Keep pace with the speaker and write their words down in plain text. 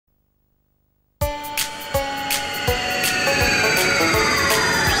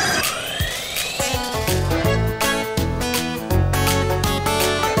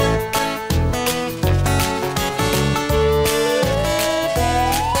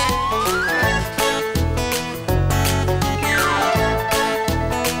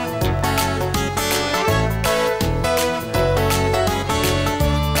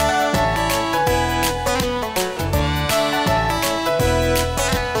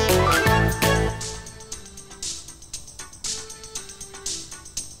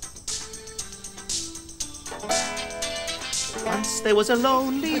once there was a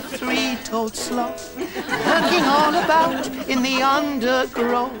lonely three-toed sloth lurking all about in the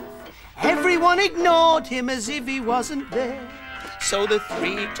undergrowth. Everyone ignored him as if he wasn't there. So the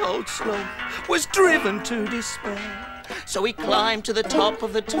three-toed sloth was driven to despair. So he climbed to the top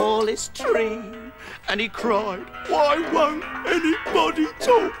of the tallest tree and he cried, "Why won't anybody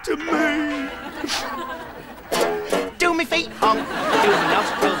talk to me?" Do me feet honk, do me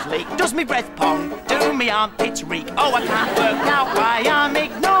nostrils leak, does me breath pong, do me armpits reek. Oh, I can't work out why I'm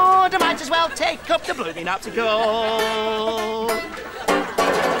ignored. I might as well take up the blooming up to go.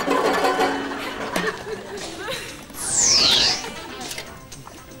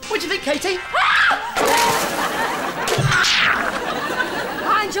 What do you think, Katie?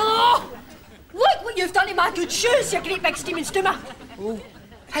 Angelo! Look what you've done to my good shoes, you great big steaming stummer. Oh,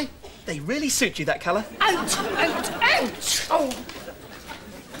 hey, they really suit you, that colour. Out, out, out! Oh.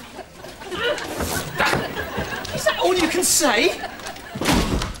 Is that all you can say?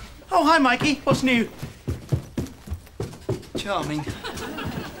 Oh, hi, Mikey. What's new? Charming.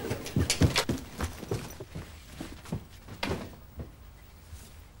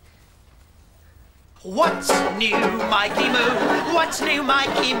 What's new, Mikey Moo? What's new,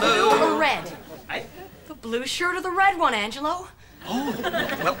 Mikey Moo? Blue or red? Hey? The blue shirt or the red one, Angelo? Oh,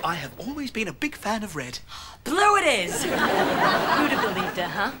 well, I have always been a big fan of red. Blue it is! Who'd have believed it,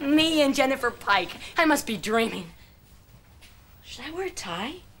 huh? Me and Jennifer Pike. I must be dreaming. Should I wear a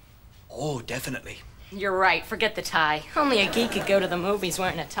tie? Oh, definitely. You're right, forget the tie. Only a geek could go to the movies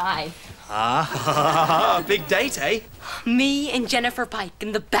wearing a tie. Ah, big date, eh? Me and Jennifer Pike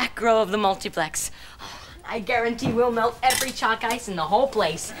in the back row of the multiplex. I guarantee we'll melt every chalk ice in the whole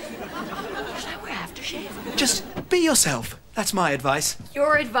place. Should I wear aftershave? Just be yourself. That's my advice.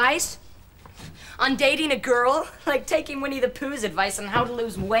 Your advice? On dating a girl? Like taking Winnie the Pooh's advice on how to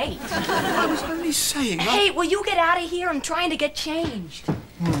lose weight. I was only saying... Hey, will you get out of here? I'm trying to get changed.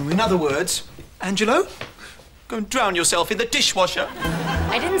 In other words, Angelo, go and drown yourself in the dishwasher.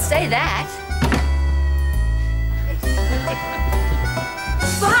 I didn't say that.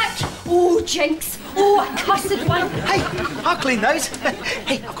 Back! Oh, jinx! Oh, a cussed one! Hey, I'll clean those.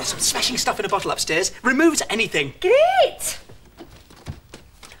 Hey, I've got some smashing stuff in a bottle upstairs. Removes anything. Great!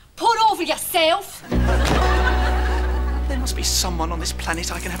 Pour over yourself! There must be someone on this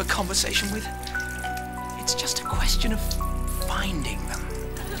planet I can have a conversation with. It's just a question of finding them.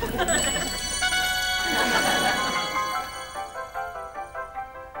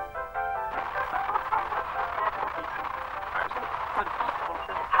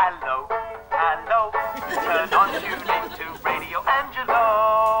 Hello, hello, turn on, tune into Radio Angelo.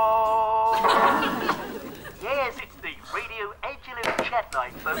 Yes, it's the Radio Angelo chat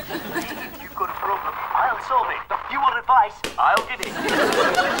line, folks. If you've got a problem, I'll solve it. You want advice, I'll give it.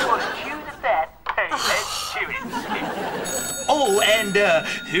 Just want to tune at that. Hey, let's tune it. Oh, and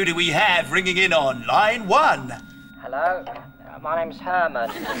who do we have ringing in on line 1? Hello, my name's Herman.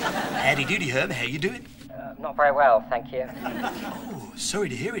 Howdy doody, Herm. How you doing? Not very well, thank you. Oh, sorry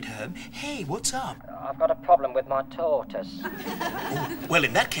to hear it, Herm. Hey, what's up? I've got a problem with my tortoise. Oh, well,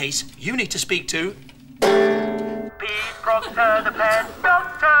 in that case, you need to speak to... Pete Proctor, the pet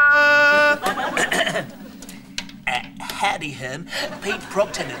doctor. Howdy, Herm. Pete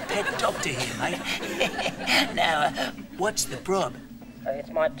Proctor, the pet doctor here, mate. Now, what's the prob? It's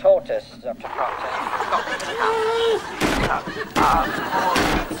my tortoise, Dr. Proctor.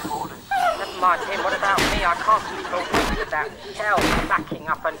 Never mind him, what about me? I can't sleep a wink with that shell smacking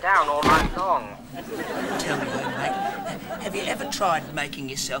up and down all night long. Tell me, Herm, mate, have you ever tried making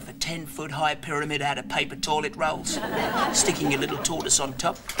yourself a 10-foot-high pyramid out of paper toilet rolls? Sticking your little tortoise on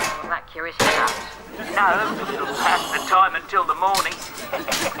top? I'm that curious enough. No, it'll pass the time until the morning.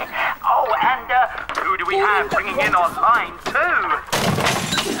 Oh, and who do we have ringing in on line 2?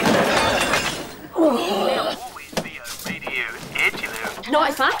 There'll always be a Radio Angelo. Not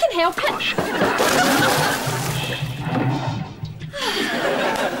if I can help it.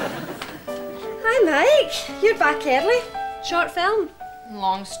 Hi, Mike. You're back early. Short film?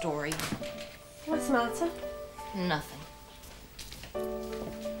 Long story. What's the matter? Nothing.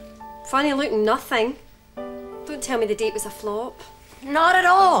 Funny looking nothing. Don't tell me the date was a flop. Not at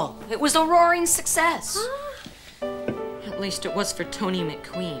all. It was a roaring success. At least it was for Tony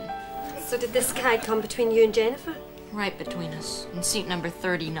McQueen. So did this guy come between you and Jennifer? Right between us, in seat number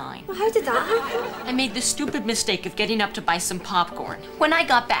 39. Well, how did that happen? I made the stupid mistake of getting up to buy some popcorn. When I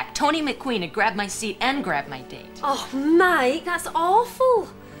got back, Tony McQueen had grabbed my seat and grabbed my date. Oh, Mike, that's awful.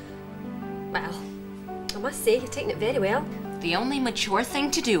 Well, I must say, you're taking it very well. The only mature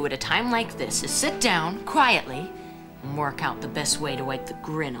thing to do at a time like this is sit down, quietly, and work out the best way to wipe the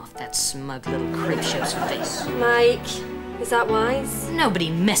grin off that smug little creepshow's face. Mike, Is that wise? Nobody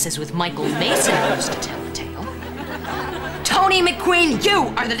messes with Michael Mason who's to tell the tale. Tony McQueen,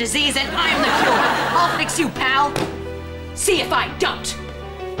 you are the disease and I'm the cure. I'll fix you, pal. See if I don't.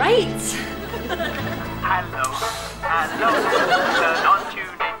 Right. Hello. Turn on,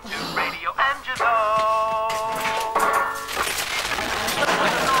 tune into Radio Angelo.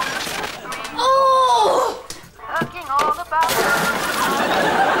 Oh! Looking all about.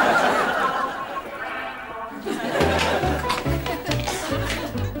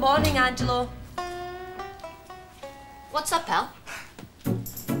 Morning, Angelo. What's up, pal?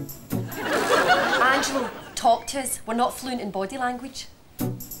 Angelo, talk to us. We're not fluent in body language.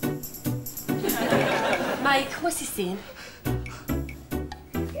 Mike, what's he saying?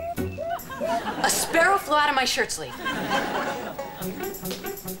 A sparrow flew out of my shirt sleeve.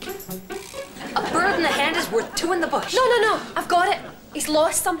 A bird in the hand is worth two in the bush. No. I've got it. He's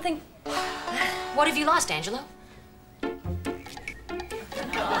lost something. What have you lost, Angelo?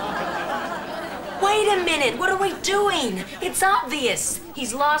 Wait a minute, what are we doing? It's obvious.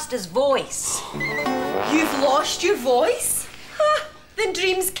 He's lost his voice. You've lost your voice? Then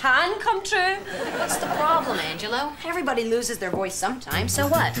dreams can come true. What's the problem, Angelo? Everybody loses their voice sometime, so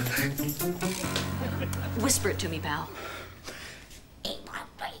what? Whisper it to me, pal.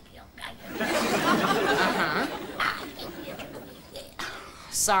 Uh-huh.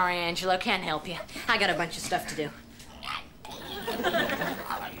 Sorry, Angelo, can't help you. I got a bunch of stuff to do.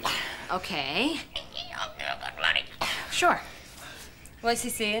 Okay. Sure. What's he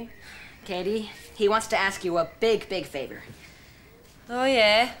saying? Katie, he wants to ask you a big, big favor. Oh,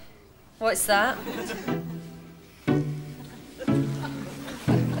 yeah? What's that?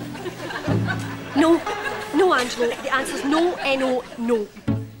 No, Angelo. The answer's no, N-O, no.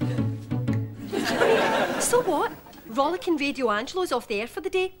 So what? Rollicking Radio Angelo's off the air for the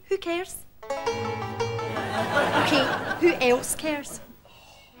day. Who cares? Okay, who else cares?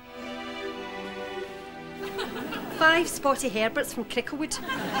 5 spotty Herberts from Cricklewood.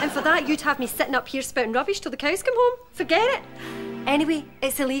 And for that, you'd have me sitting up here spouting rubbish till the cows come home. Forget it. Anyway,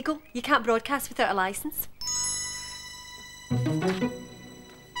 it's illegal. You can't broadcast without a licence.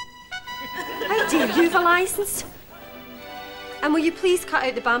 How dare you have a licence? And will you please cut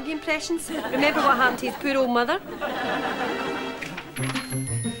out the Bambi impressions? Remember what happened to his poor old mother?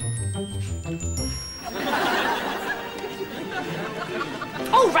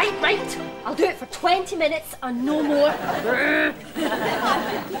 Oh, right. I'll do it for 20 minutes and no more.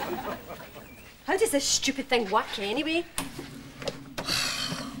 How does this stupid thing work anyway?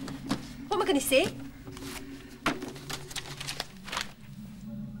 What am I going to say?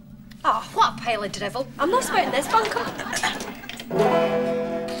 Oh, what a pile of drivel. I'm not spouting this bunkum.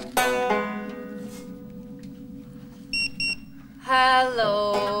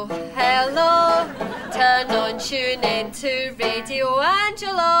 Hello. Turn on, tune in to Radio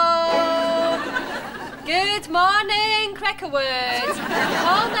Angelo. Good morning, Cricklewood.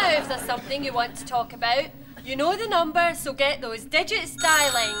 Call now if there's something you want to talk about. You know the number, so get those digits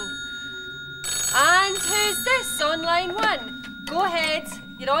dialing. And who's this on line 1? Go ahead,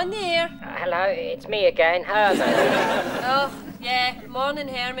 you're on the air. Hello, it's me again, Herman. Oh, yeah, morning,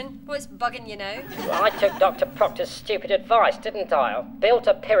 Herman. What's bugging you now? I took Dr. Proctor's stupid advice, didn't I? Built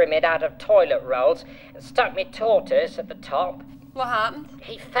a pyramid out of toilet rolls and stuck me tortoise at the top. What happened?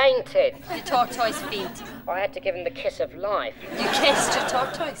 He fainted. Your tortoise fainted. I had to give him the kiss of life. You kissed your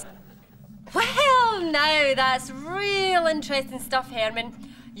tortoise? Well, now that's real interesting stuff, Herman.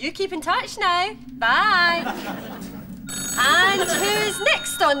 You keep in touch now. Bye. And who's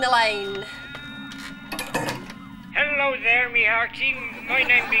next on the line? Hello there, me hearty. My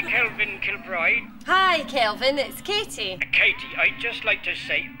name be Kelvin Kilbride. Hi, Kelvin. It's Katie. Katie, I'd just like to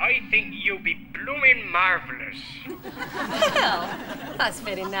say I think you be bloomin' marvellous. Well, that's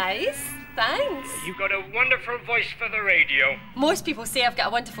very nice. Thanks. You got a wonderful voice for the radio. Most people say I've got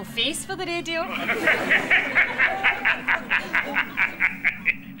a wonderful face for the radio.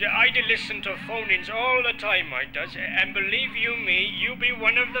 I do listen to phone-ins all the time, I does, and believe you me, you be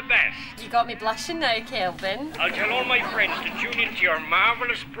one of the best. You got me blushing now, Kelvin. I'll tell all my friends to tune into your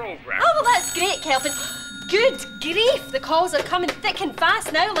marvellous programme. Oh, well, that's great, Kelvin. Good grief, the calls are coming thick and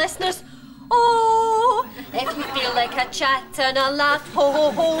fast now, listeners. Oh, if you feel like a chat and a laugh, ho,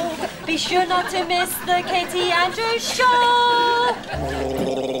 ho, ho, be sure not to miss the Katie Andrews Show.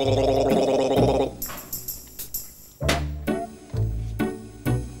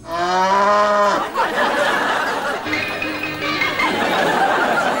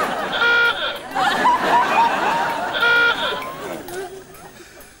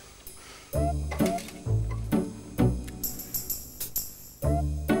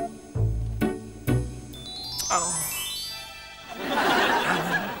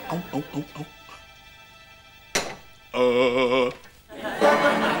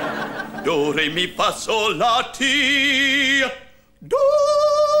 Do, re, mi, fa, sol, la, ti. Do.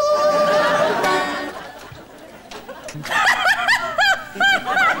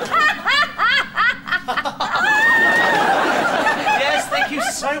 Yes, thank you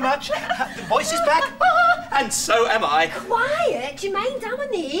so much. The voice is back, and so am I. Quiet, do you mind? I'm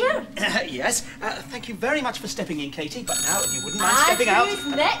in the air. Yes, thank you very much for stepping in, Katie, but now you wouldn't mind stepping out. Who's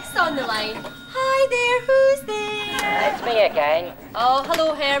next on the line? Hi there, who's there? It's me again. Oh,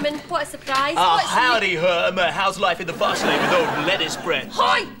 hello, Herman. What a surprise. Howdy, Herm. How's life in the parsley with old lettuce bread?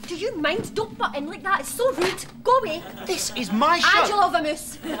 Hi! Do you mind? Don't butt in like that. It's so rude. Go away. This is my show. Angelo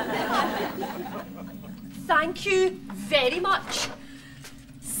Vamoose. Thank you very much.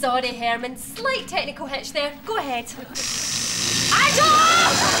 Sorry, Herman. Slight technical hitch there. Go ahead. Angelo!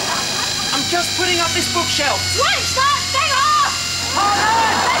 I'm just putting up this bookshelf. Switch that thing off!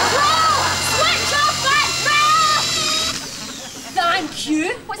 Control! Switch off that thing! Thank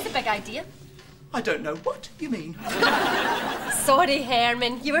you. What's the big idea? I don't know what you mean. Sorry,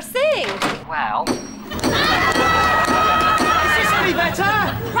 Herman. You were saying? Well, Is this any better?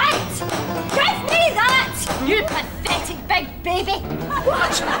 Right! Give me that! You pathetic big baby!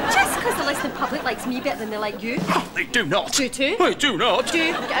 What? Just because the listening public likes me better than they like you? They do not. You too? They do not.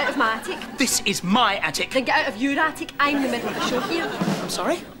 Do get out of my attic. This is my attic. Then get out of your attic. I'm in the middle of the show here. I'm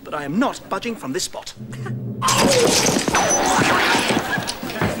sorry, but I am not budging from this spot. And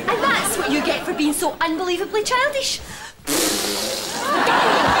that's what you get for being so unbelievably childish.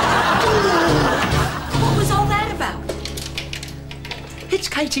 What was all that about? It's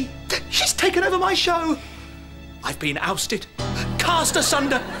Katie. She's taken over my show. I've been ousted, cast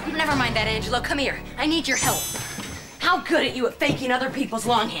asunder. Never mind that, Angelo. Come here. I need your help. How good at you at faking other people's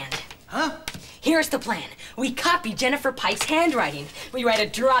longhand? Huh? Here's the plan. We copy Jennifer Pike's handwriting. We write a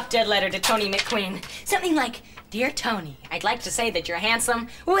drop-dead letter to Tony McQueen. Something like, Dear Tony, I'd like to say that you're handsome,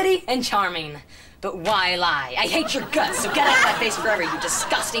 witty, and charming. But why lie? I hate your guts, so get out of my face forever, you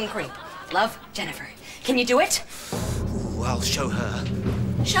disgusting creep. Love, Jennifer. Can you do it? Ooh, I'll show her.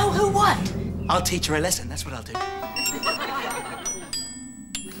 Show who what? I'll teach her a lesson, that's what I'll do.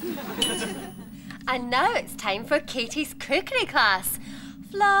 And now it's time for Katie's cookery class.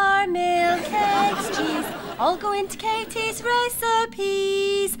 Flour, milk, eggs, cheese, all go into Katie's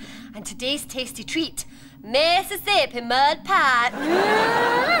recipes. And today's tasty treat, Mississippi mud pie.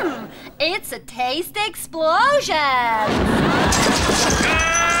 It's a taste explosion. Good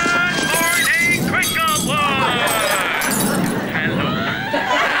morning, Cricklewood! Hello.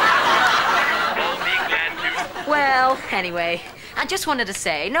 I'll be glad to. Well, anyway, I just wanted to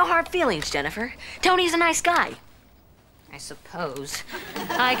say, no hard feelings, Jennifer. Tony's a nice guy. I suppose.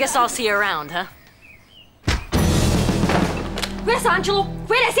 I guess I'll see you around, huh? Where's Angelo?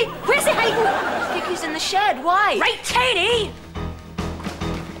 Where is he? Where's he hiding? I think he's in the shed. Why? Right, Katie!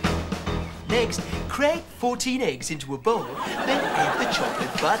 Next, crack 14 eggs into a bowl, then add the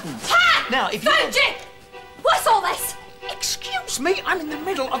chocolate buttons. Ha! Now, if you... Found you! What's all this? Excuse me, I'm in the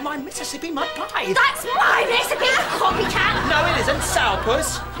middle of my Mississippi mud pie. That's my recipe, copycat! No, it isn't,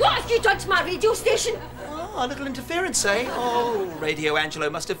 sourpuss. What have you done to my radio station? Oh, a little interference, eh? Oh, Radio Angelo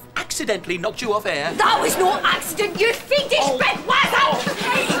must have accidentally knocked you off air. That was no accident, you fiendish big wazzo!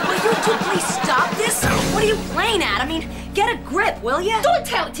 Hey, will you two please stop this? What are you playing at? I mean, get a grip, will you? Don't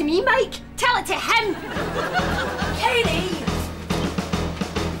tell it to me, Mike. Tell it to him. Katie!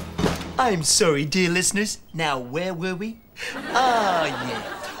 I'm sorry, dear listeners. Now, where were we? Ah, yeah.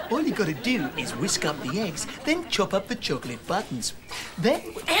 All you gotta do is whisk up the eggs, then chop up the chocolate buttons.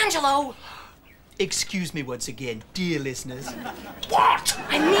 Then... Angelo! Excuse me once again, dear listeners. What?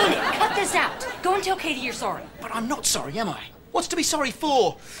 I mean it. Cut this out. Go and tell Katie you're sorry. But I'm not sorry, am I? What's to be sorry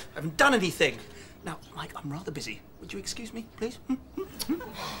for? I haven't done anything. Now, Mike, I'm rather busy. Would you excuse me, please?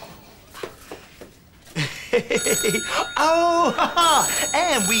 Oh,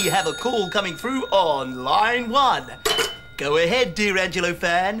 and we have a call coming through on line 1. Go ahead, dear Angelo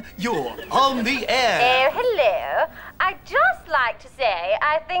fan. You're on the air. Oh, hello. I'd just like to say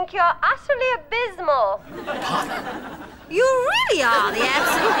I think you're utterly abysmal. You really are the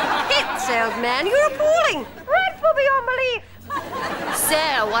absolute hits, old man. You're appalling. Dreadful beyond belief.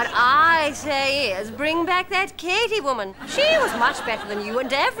 So, what I say is, bring back that Katie woman. She was much better than you,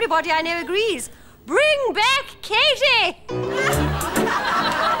 and everybody I know agrees. Bring back Katie!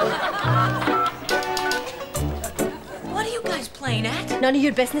 What are you guys playing at? None of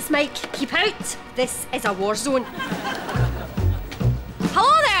your business, Mike. Keep out. This is a war zone.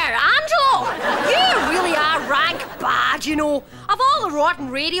 Hello there, Angelo! You really are rank bad, you know. Of all the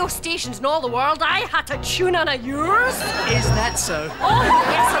rotten radio stations in all the world, I had to tune in at yours. Is that so? Oh,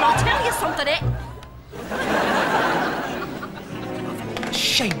 yes, and I'll tell you something,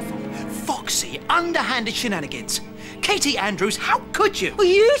 Shameful, dirty, underhanded shenanigans. Katie Andrews, how could you? Well,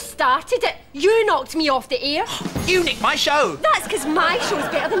 you started it. You knocked me off the air. You nicked my show. That's because my show's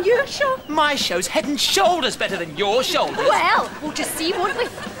better than your show. My show's head and shoulders better than your shoulders. Well, we'll just see, won't we?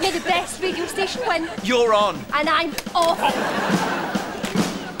 May the best radio station win. You're on. And I'm off.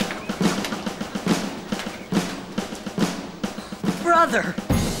 Brother.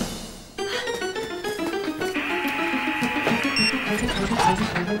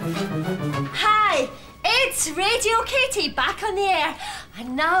 Hi, it's Radio Katie back on the air.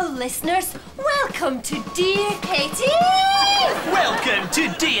 And now, listeners, welcome to Dear Katie. Welcome to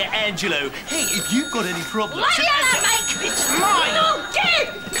Dear Angelo. Hey, if you've got any problems... Let me on that mic! It's mine! No,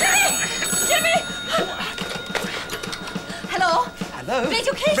 give me! Hello? Hello?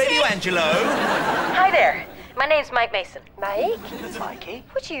 Radio Katie? Radio Angelo. Hi there. My name's Mike Mason. Mike? Mikey?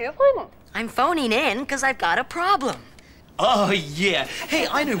 What do you want? I'm phoning in because I've got a problem. Oh, yeah. Hey,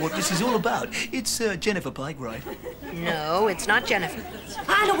 I know what this is all about. It's Jennifer Pike, right? No, it's not Jennifer.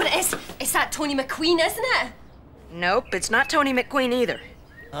 I know what it is. It's that Tony McQueen, isn't it? Nope, it's not Tony McQueen either.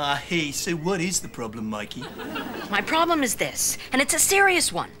 Hey, so what is the problem, Mikey? My problem is this, and it's a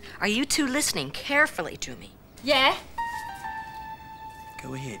serious one. Are you two listening carefully to me? Yeah.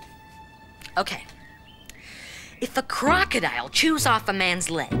 Go ahead. Okay. If a crocodile chews off a man's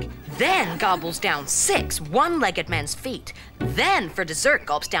leg, then gobbles down 6 one-legged men's feet, then for dessert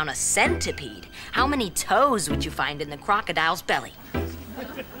gulps down a centipede, how many toes would you find in the crocodile's belly?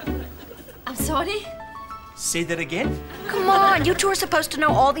 I'm sorry? Say that again? Come on, you two are supposed to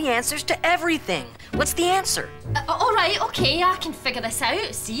know all the answers to everything. What's the answer? All right, okay, I can figure this out.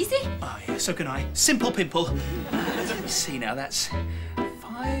 It's easy. Oh, yeah, so can I. Simple pimple. Let me see now, that's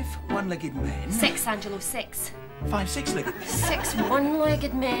 5 one-legged men. 6, Angelo, 6. 5 six-legged. 6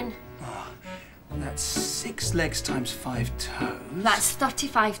 one-legged men. That's 6 legs times 5 toes. That's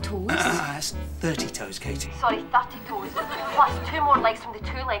 35 toes. That's 30 toes, Katie. Sorry, 30 toes. Plus 2 more legs from the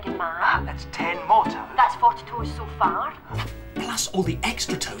 2-legged man. That's 10 more toes. That's 40 toes so far. Plus all the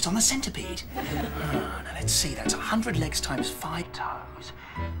extra toes on the centipede. Now let's see, that's 100 legs times 5 Toes.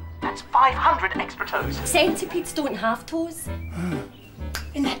 That's 500 extra toes. Centipedes don't have toes.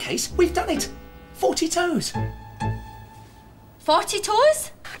 In that case, we've done it. 40 toes. 40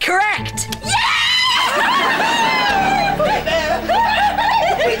 toes? Correct!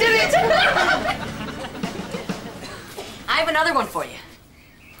 We did it! I have another one for you.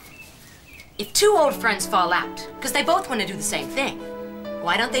 If 2 old friends fall out, because they both want to do the same thing,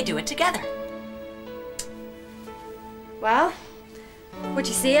 why don't they do it together? Well, what'd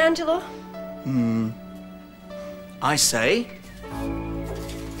you say, Angelo? I say...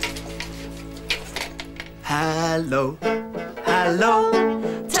 Hello, hello.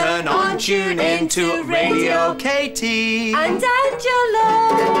 Turn on, tune in to Radio Katie. And Angelo!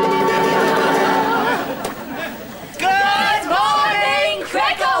 Good morning,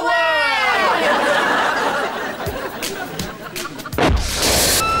 Cricklewood!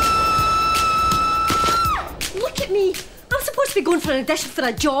 Look at me. I'm supposed to be going for an audition for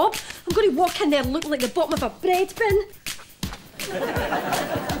a job. I'm going to walk in there looking like the bottom of a bread bin.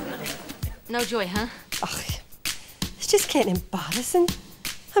 No joy, huh? Ugh, it's just getting embarrassing.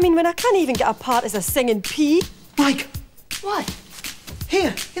 I mean, when I can't even get a part as a singing pea. Mike! What?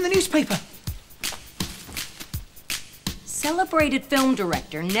 Here, in the newspaper. Celebrated film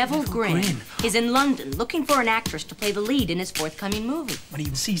director Neville Gryn Gryn. is in London looking for an actress to play the lead in his forthcoming movie. When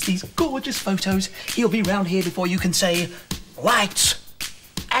he sees these gorgeous photos, he'll be round here before you can say, lights,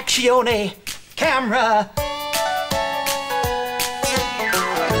 actione, camera.